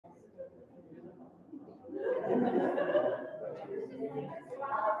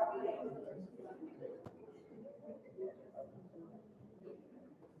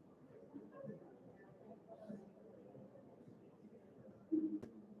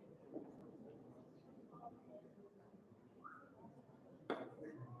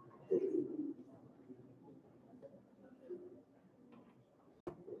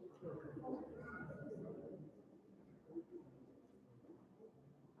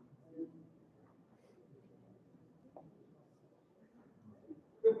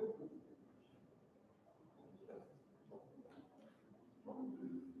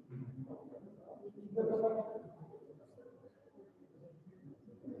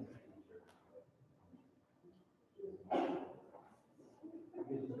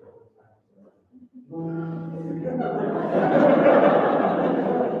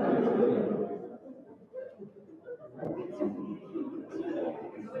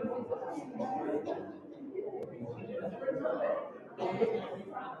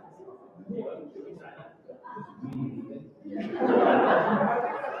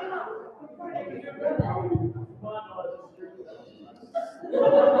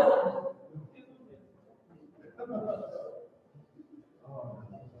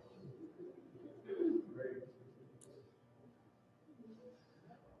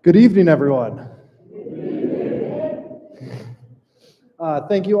Good evening, everyone.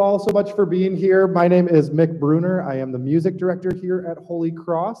 Thank you all so much for being here. My name is Mick Bruner. I am the music director here at Holy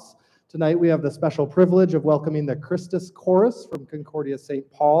Cross. Tonight we have the special privilege of welcoming the Christus Chorus from Concordia St.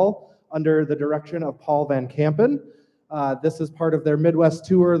 Paul under the direction of Paul Van Kampen. This is part of their Midwest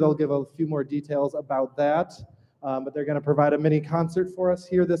tour. They'll give a few more details about that, but they're going to provide a mini concert for us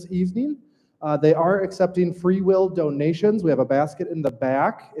here this evening. They are accepting free will donations. We have a basket in the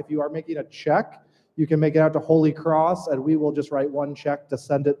back. If you are making a check, you can make it out to Holy Cross, and we will just write one check to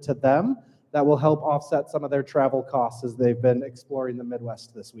send it to them. That will help offset some of their travel costs as they've been exploring the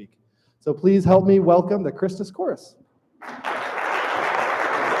Midwest this week. So please help me welcome the Christus Chorus.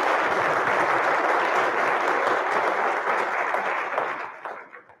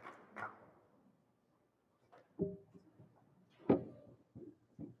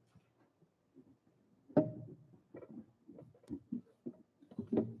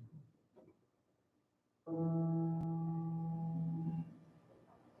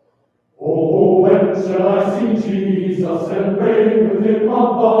 Oh, when shall I see Jesus and reign with him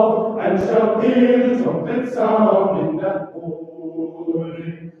above, and shall hear the trumpet sound in that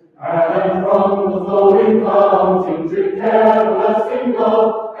morning, and from the flowing fountain drink everlasting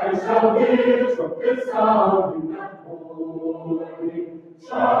love, and shall hear the trumpet sound in that morning.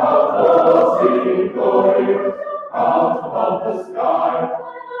 Shout the singing glory out above the sky,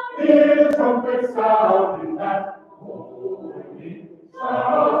 hear the trumpet sound in that morning.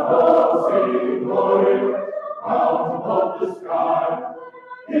 Shout the singing glory out above the sky,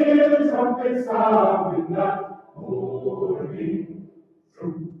 hear the trumpet sound in that morning.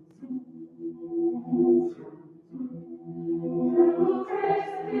 Through grace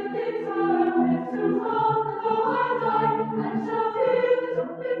the buildings are lit, through hope the Lord died, and shall hear the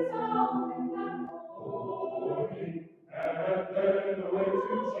trumpet sound in that morning. And then away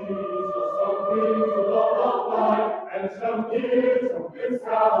to Jesus on wings of love fly, and shall hear the trumpet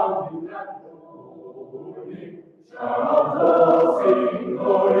sound in that morning. Shout the singing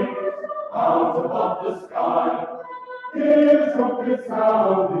glory out above the sky, hear the trumpet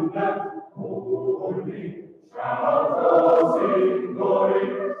sound in that morning. Shout the singing glory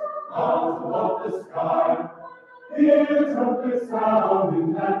out above the sky, hear the trumpet sound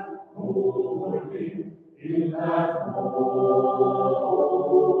in that morning. In that morning.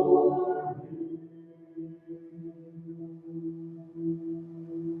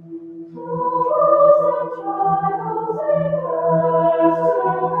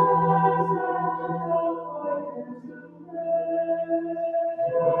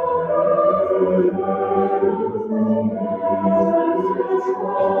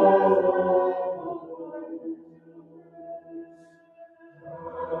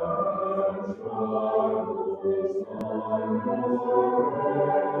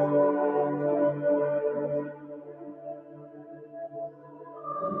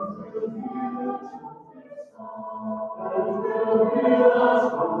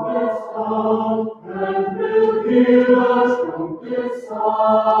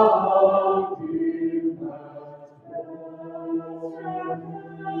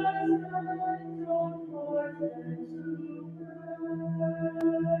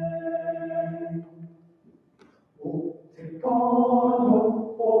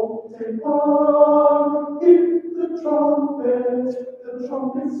 The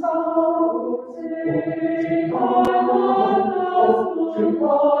trumpet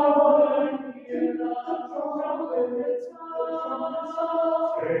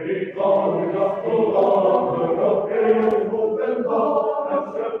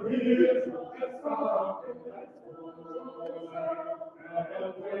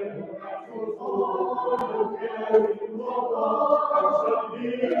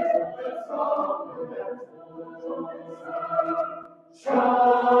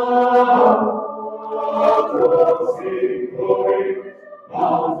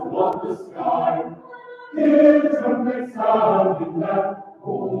Mountain of the sky, hear the trumpet sounding that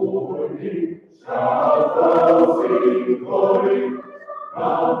holy, shout the sing glory.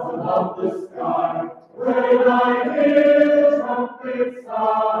 Mountain of the sky, when I hear the trumpet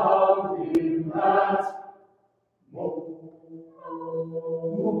sounding that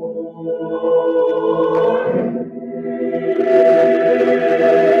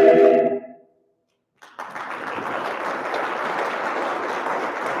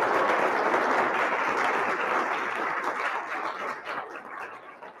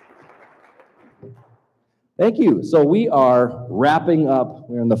Thank you. So we are wrapping up.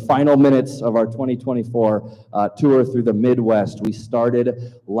 We're in the final minutes of our 2024 tour through the Midwest. We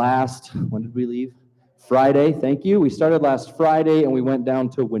started when did we leave? Friday, thank you. We started last Friday and we went down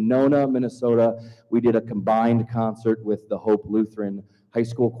to Winona, Minnesota. We did a combined concert with the Hope Lutheran High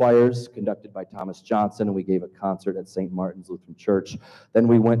School choirs conducted by Thomas Johnson, and we gave a concert at St. Martin's Lutheran Church. Then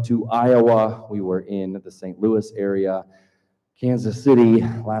we went to Iowa. We were in the St. Louis area. Kansas City,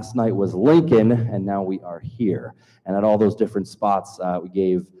 last night was Lincoln, and now we are here. And at all those different spots, we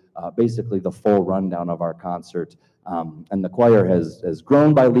gave basically the full rundown of our concert. And the choir has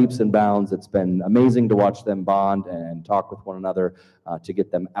grown by leaps and bounds. It's been amazing to watch them bond and talk with one another, to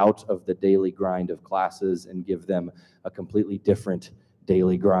get them out of the daily grind of classes and give them a completely different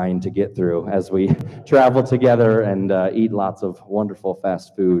daily grind to get through as we travel together and eat lots of wonderful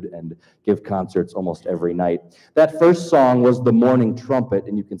fast food and give concerts almost every night. That first song was The Morning Trumpet,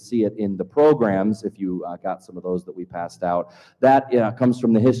 and you can see it in the programs if you got some of those that we passed out. That comes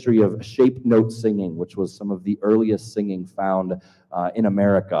from the history of shape note singing, which was some of the earliest singing found in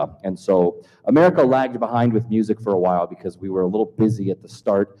America. And so America lagged behind with music for a while because we were a little busy at the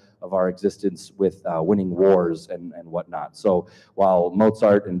start of our existence with winning wars and whatnot. So while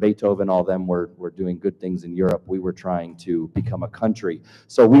Mozart and Beethoven, all them were doing good things in Europe, we were trying to become a country.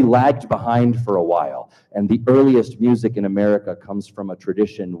 So we lagged behind for a while. And the earliest music in America comes from a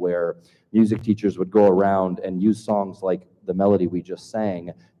tradition where music teachers would go around and use songs like the melody we just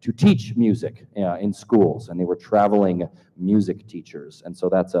sang to teach music in schools, and they were traveling music teachers. And so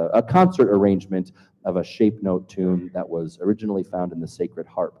that's a concert arrangement of a shape note tune that was originally found in the Sacred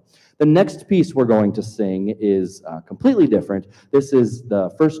Harp. The next piece we're going to sing is completely different. This is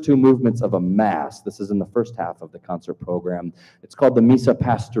the first two movements of a mass. This is in the first half of the concert program. It's called the Missa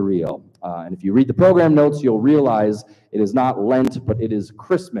Pastorale. And if you read the program notes, you'll realize it is not Lent, but it is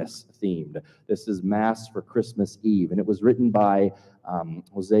Christmas themed. This is Mass for Christmas Eve, and it was written by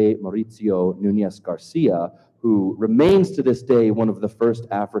Jose Mauricio Nunez Garcia, who remains to this day one of the first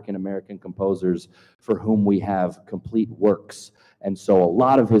African-American composers for whom we have complete works. And so a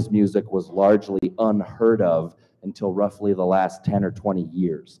lot of his music was largely unheard of until roughly the last 10 or 20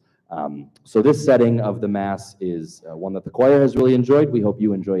 years. So this setting of the Mass is one that the choir has really enjoyed. We hope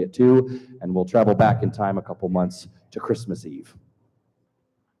you enjoy it too, and we'll travel back in time a couple months to Christmas Eve.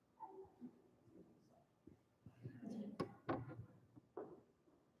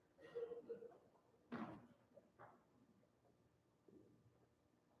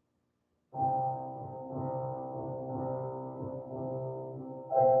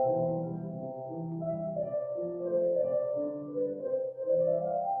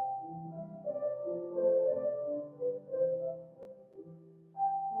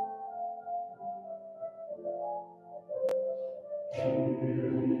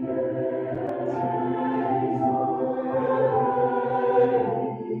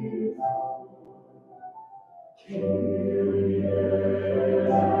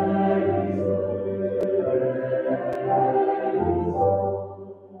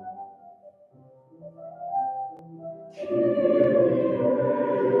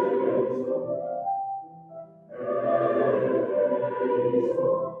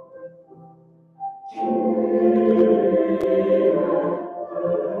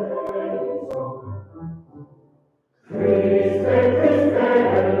 Christe, Christe,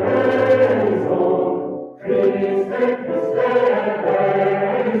 eleison, Christe,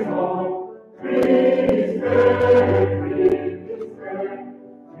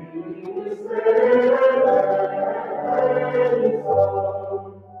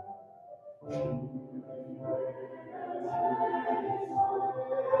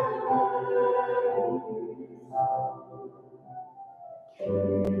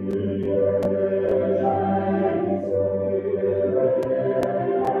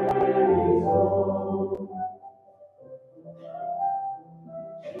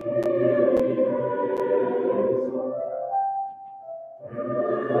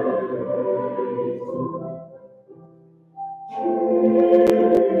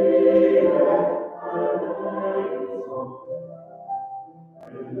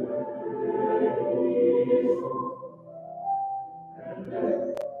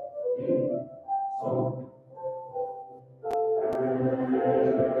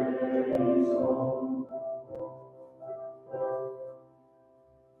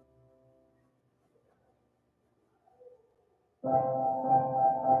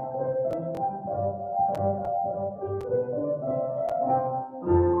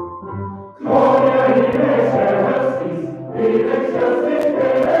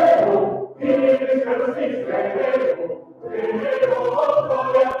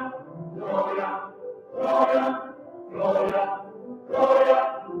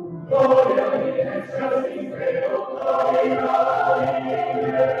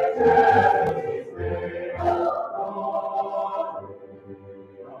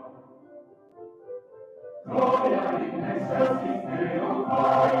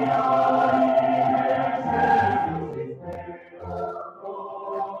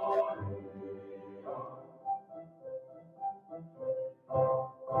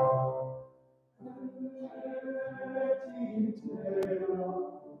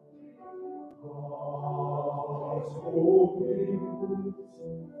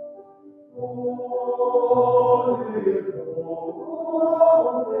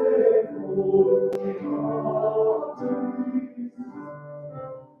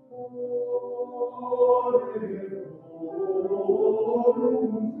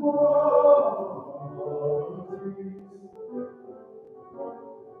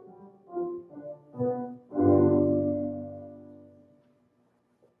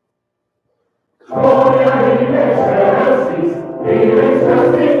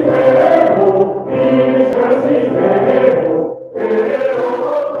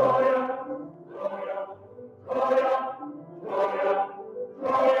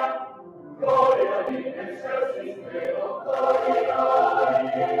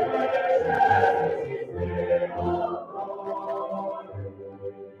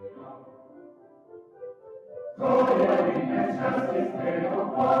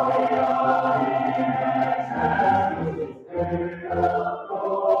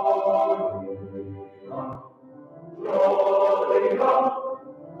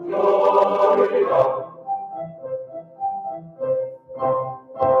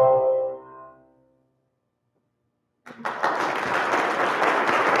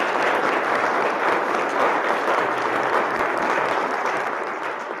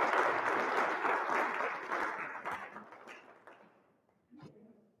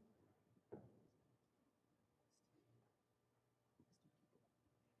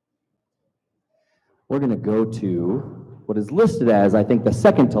 We're going to go to what is listed as, I think, the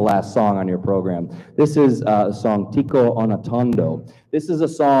second to last song on your program. This is the song Tico Onatondo. This is a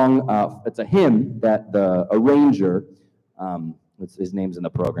song, it's a hymn that the arranger, his name's in the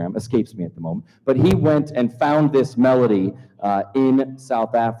program, escapes me at the moment, but he went and found this melody in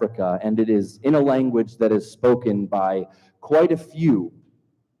South Africa, and it is in a language that is spoken by quite a few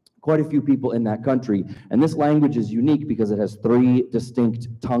people in that country. And this language is unique because it has 3 distinct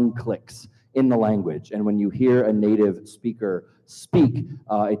tongue clicks in the language. And when you hear a native speaker speak,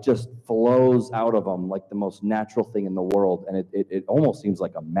 it just flows out of them like the most natural thing in the world. And it almost seems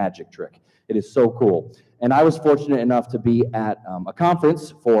like a magic trick. It is so cool. And I was fortunate enough to be at a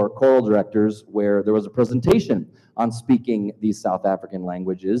conference for choral directors where there was a presentation on speaking these South African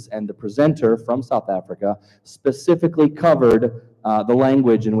languages. And the presenter from South Africa specifically covered the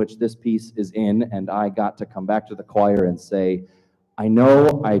language in which this piece is in. And I got to come back to the choir and say, I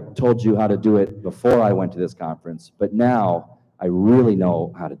know I told you how to do it before I went to this conference, but now I really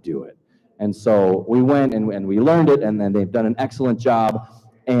know how to do it. And so we went and we learned it, and then they've done an excellent job.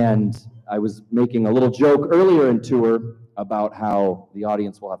 And I was making a little joke earlier in tour about how the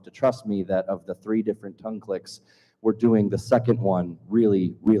audience will have to trust me that of the 3 different tongue clicks, we're doing the second one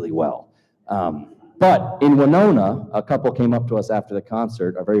really, really well. But in Winona, a couple came up to us after the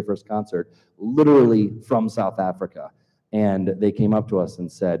concert, our very first concert, literally from South Africa. And they came up to us and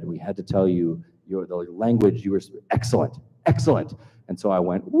said, we had to tell you, the language, you were excellent, excellent. And so I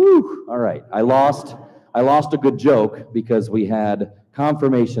went, woo, all right. I lost a good joke because we had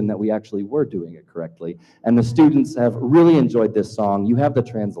confirmation that we actually were doing it correctly. And the students have really enjoyed this song. You have the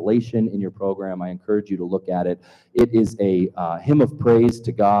translation in your program. I encourage you to look at it. It is a hymn of praise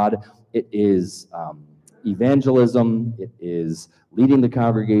to God. It is evangelism. It is leading the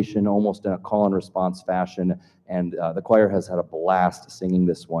congregation almost in a call and response fashion. And the choir has had a blast singing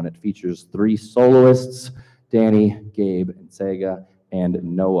this one. It features 3 soloists, Danny, Gabe, and Sega, and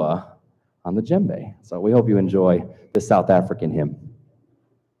Noah on the djembe. So we hope you enjoy this South African hymn.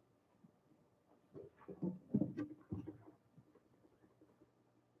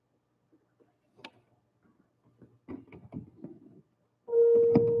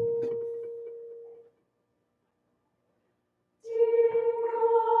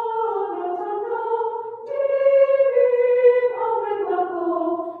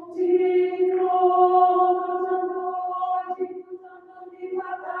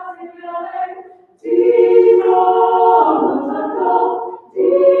 Thank you.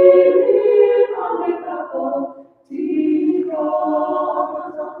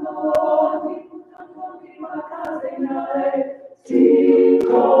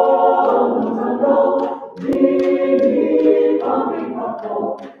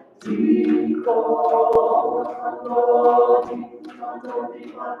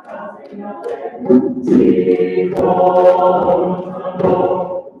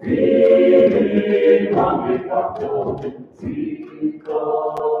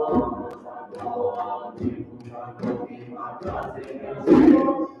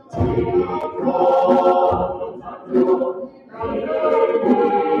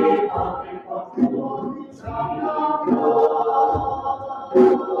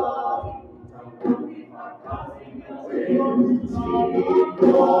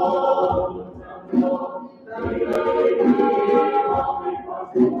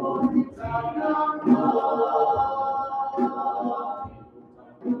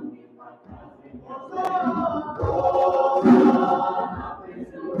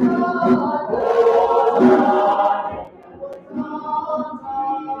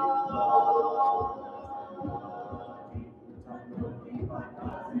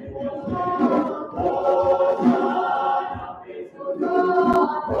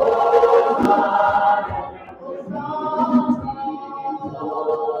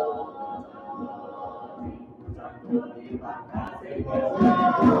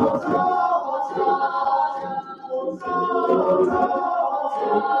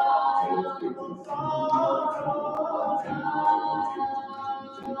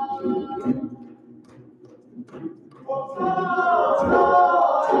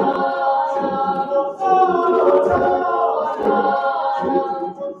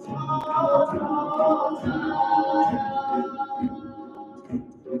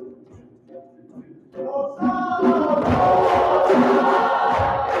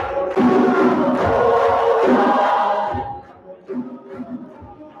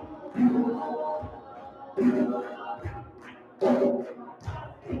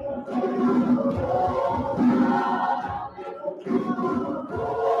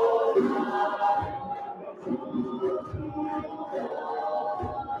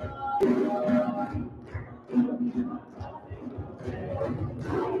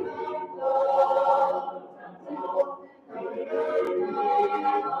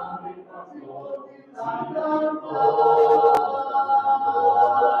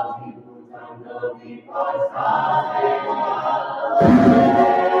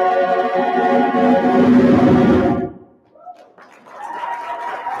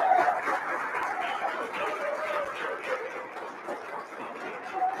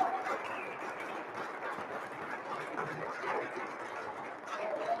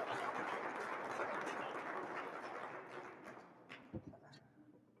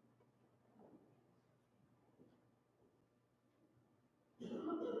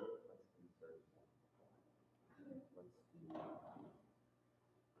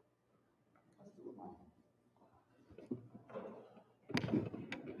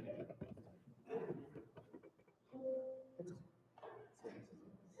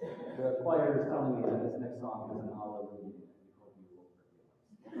 The choir is telling me that this next song is an hallelujah.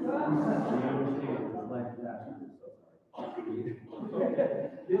 We understand, it's like that. I'm so sorry.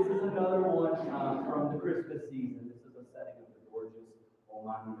 This is another one from the Christmas season. This is a setting of the gorgeous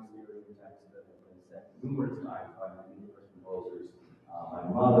Oman mysterious text that has been set numerous times by many different composers. My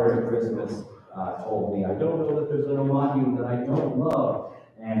mother at Christmas told me, I don't know that there's an Oman that I don't love.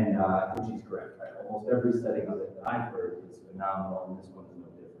 And she's correct. Almost every setting of it that I've heard is phenomenal, and this one is no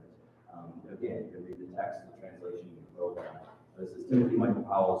different. Again, you can read the text, the translation, you can go down. This is Timothy Michael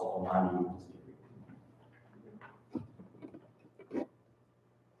Powell's Oman Mystery.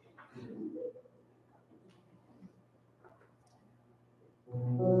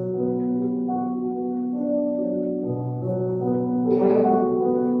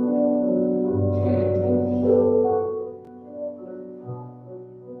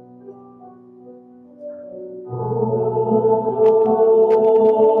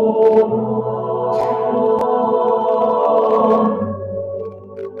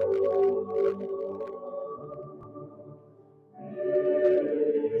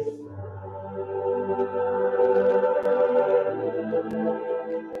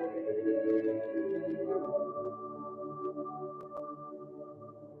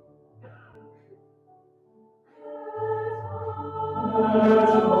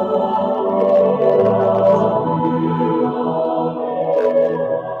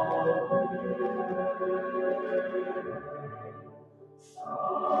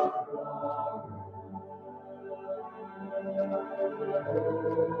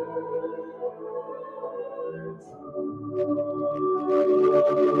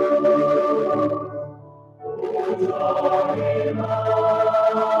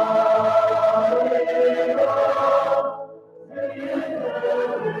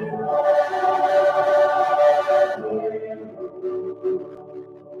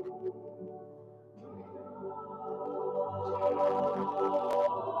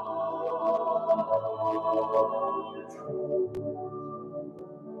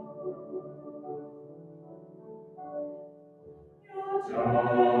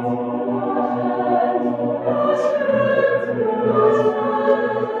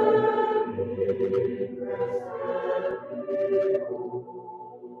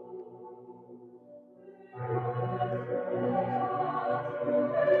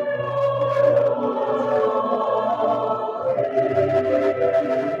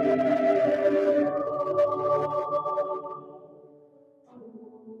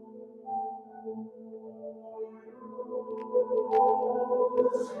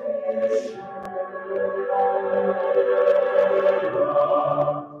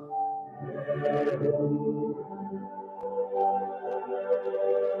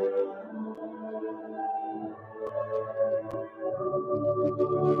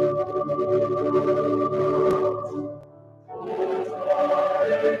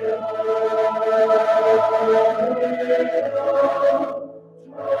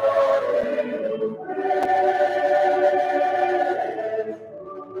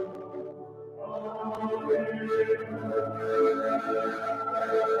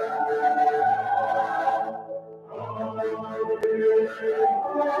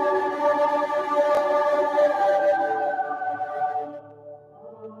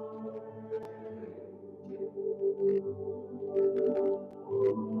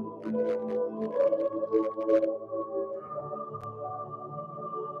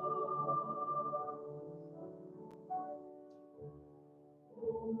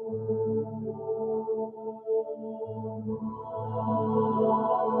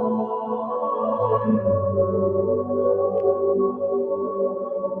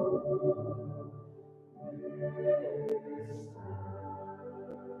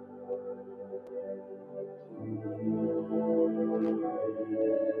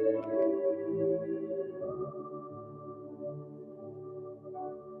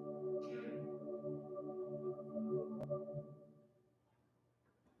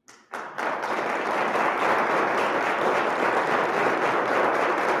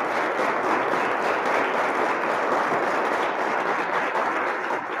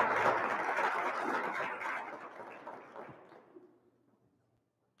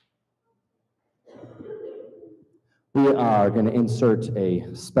 We are going to insert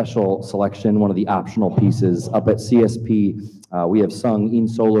a special selection, one of the optional pieces. Up at CSP, we have sung In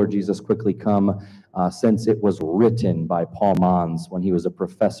Solar, Jesus Quickly Come, since it was written by Paul Mons when he was a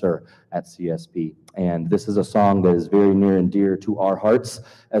professor at CSP. And this is a song that is very near and dear to our hearts,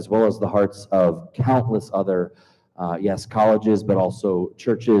 as well as the hearts of countless other, colleges, but also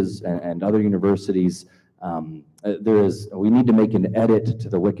churches and other universities. We need to make an edit to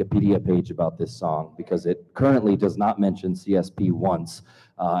the Wikipedia page about this song because it currently does not mention CSP once,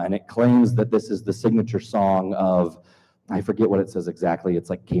 and it claims that this is the signature song of, I forget what it says exactly. It's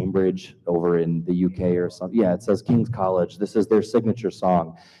like Cambridge over in the UK or something. Yeah, it says King's College. This is their signature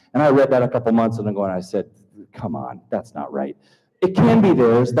song. And I read that a couple months ago and I said, come on, that's not right. It can be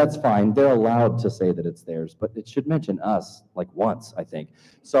theirs, that's fine. They're allowed to say that it's theirs, but it should mention us like once, I think.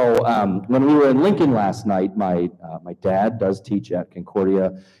 So when we were in Lincoln last night, my dad does teach at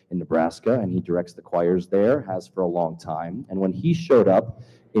Concordia in Nebraska, and he directs the choirs there, has for a long time. And when he showed up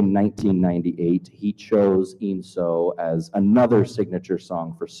in 1998, he chose Een So as another signature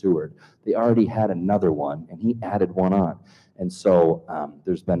song for Seward. They already had another one, and he added one on. And so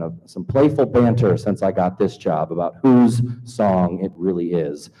there's been some playful banter since I got this job about whose song it really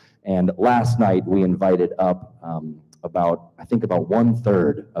is. And last night we invited up about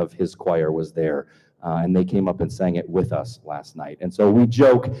 1/3 of his choir was there, and they came up and sang it with us last night. And so we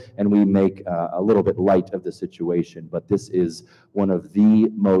joke and we make a little bit light of the situation, but this is one of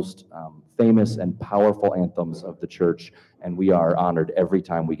the most famous and powerful anthems of the church, and we are honored every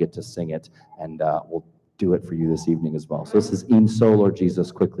time we get to sing it, and we'll do it for you this evening as well. So this is In So, Lord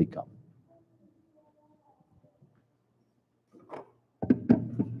Jesus, Quickly Come.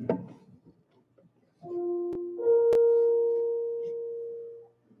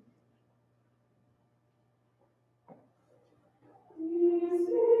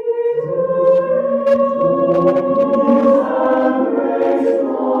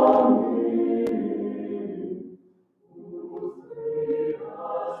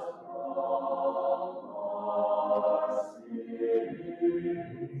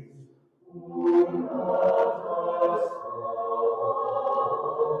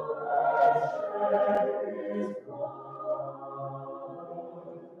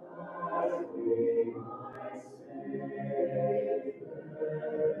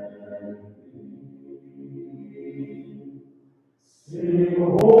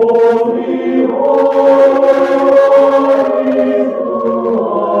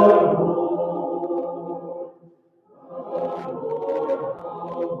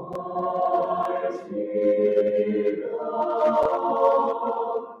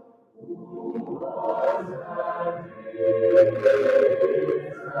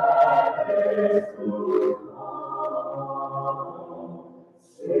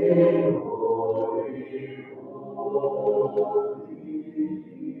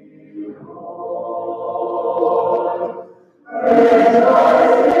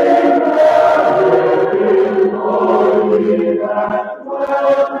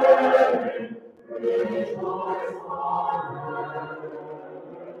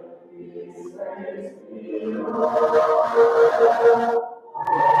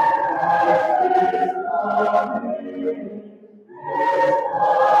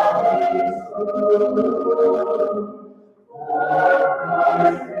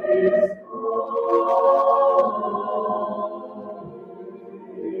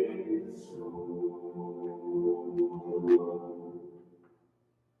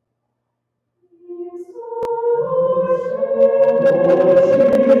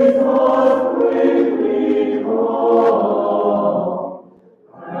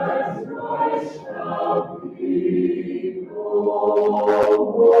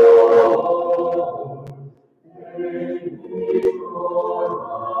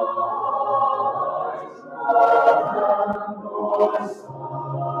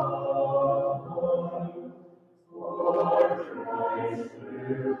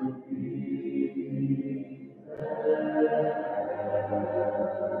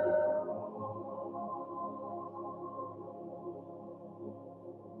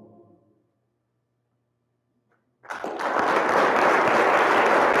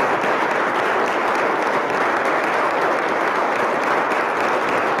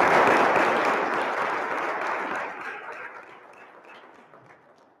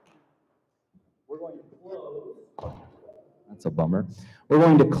 That's a bummer. We're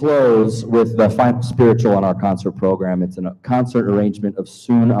going to close with the final spiritual on our concert program. It's a concert arrangement of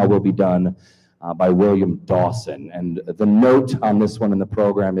Soon I Will Be Done by William Dawson. And the note on this one in the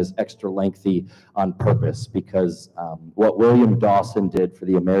program is extra lengthy on purpose because what William Dawson did for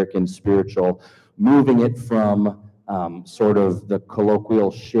the American spiritual, moving it from sort of the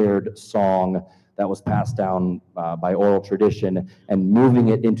colloquial shared song that was passed down by oral tradition and moving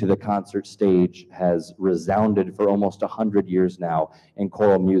it into the concert stage has resounded for almost 100 years now in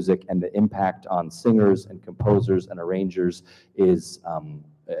choral music, and the impact on singers and composers and arrangers is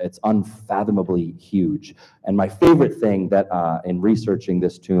it's unfathomably huge. And my favorite thing that in researching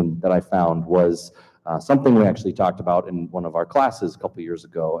this tune that I found was something we actually talked about in one of our classes a couple years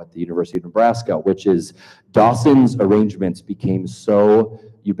ago at the University of Nebraska, which is Dawson's arrangements became so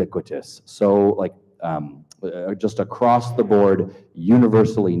ubiquitous, so like just across the board,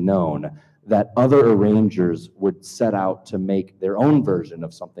 universally known, that other arrangers would set out to make their own version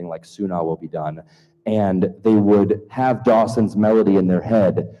of something like Soon I Will Be Done, and they would have Dawson's melody in their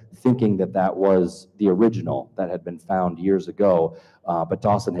head, thinking that that was the original that had been found years ago, but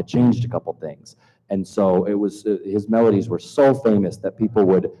Dawson had changed a couple things. And so it was his melodies were so famous that people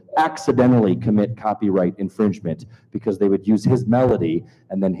would accidentally commit copyright infringement because they would use his melody,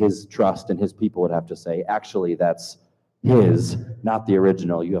 and then his trust and his people would have to say, actually, that's his, not the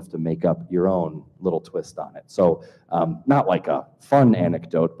original. You have to make up your own little twist on it. So not like a fun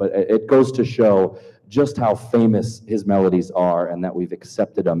anecdote, but it goes to show just how famous his melodies are and that we've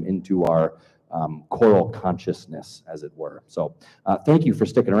accepted them into our choral consciousness, as it were. So thank you for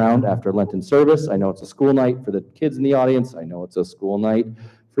sticking around after Lenten service. I know it's a school night for the kids in the audience. I know it's a school night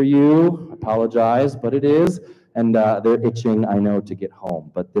for you. I apologize, but it is. And they're itching, I know, to get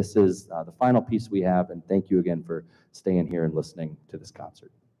home. But this is the final piece we have, and thank you again for staying here and listening to this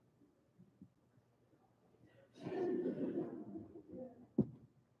concert.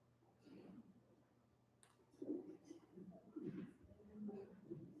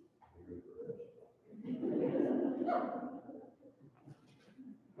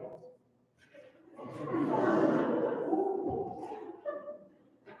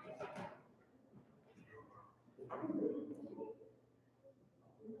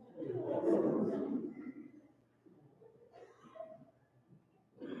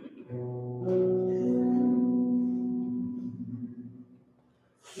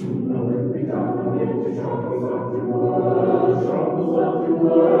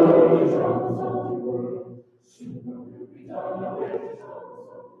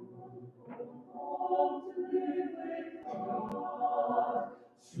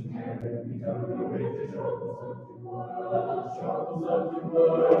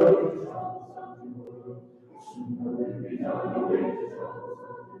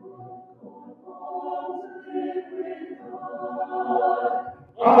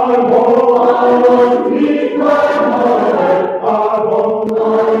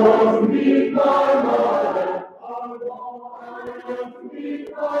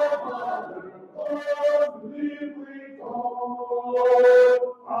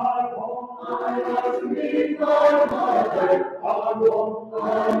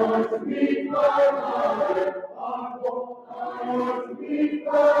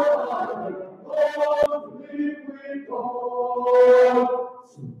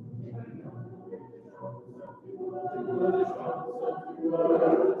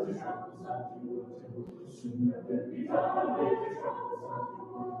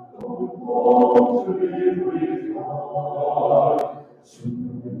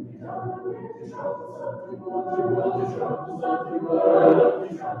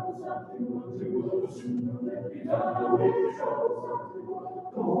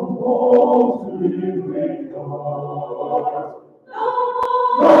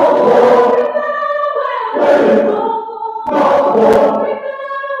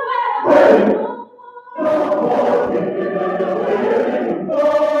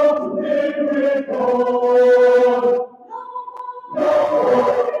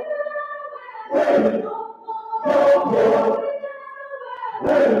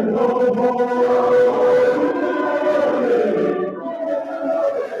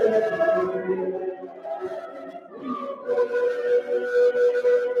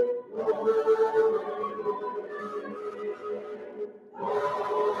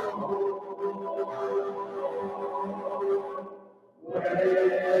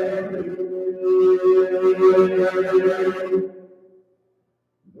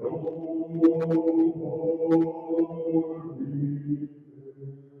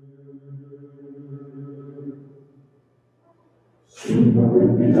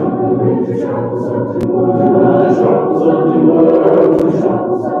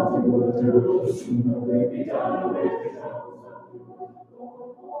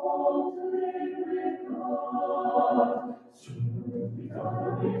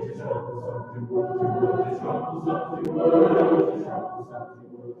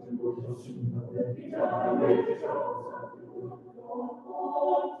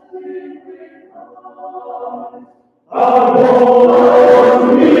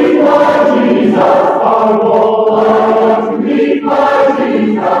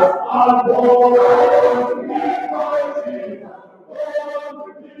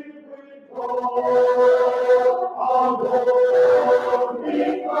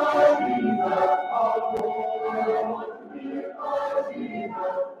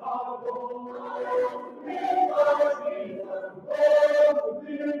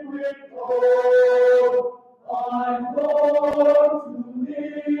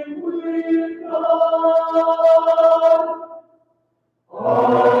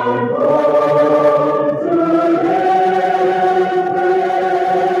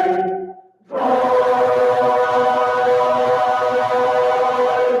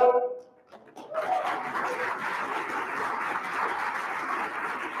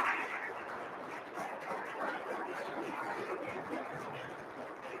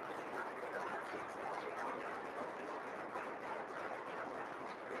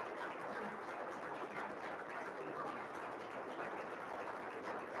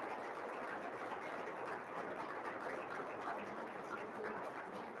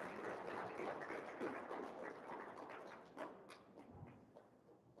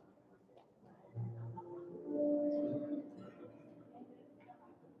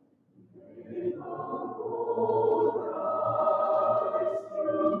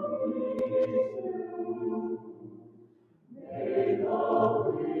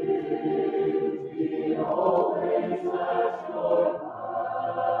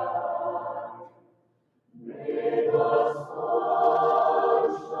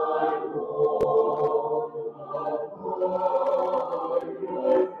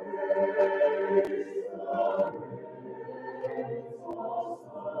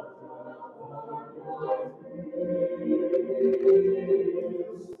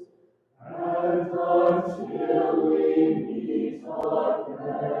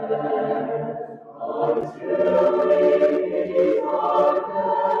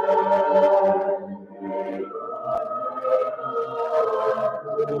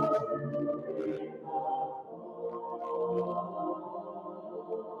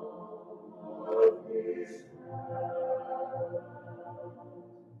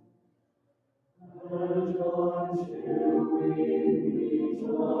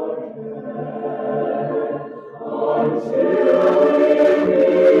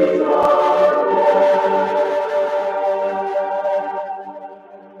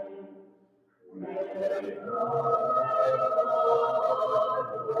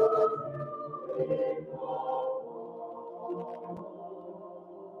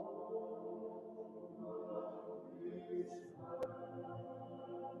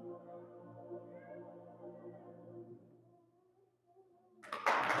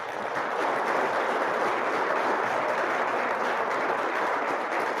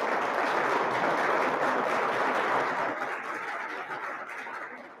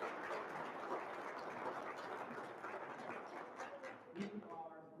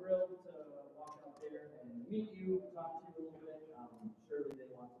 meet you, talk to you a little bit. Surely they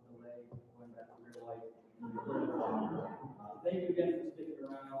want to delay going back to real life. Thank you again for sticking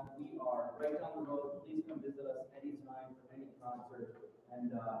around. We are right down the road. Please come visit us anytime for any concert.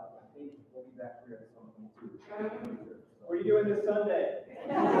 And I think we'll be back here at some point too. What are you doing this Sunday?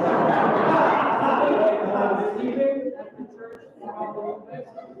 This evening at the church.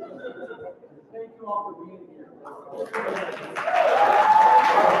 Thank you all for being here.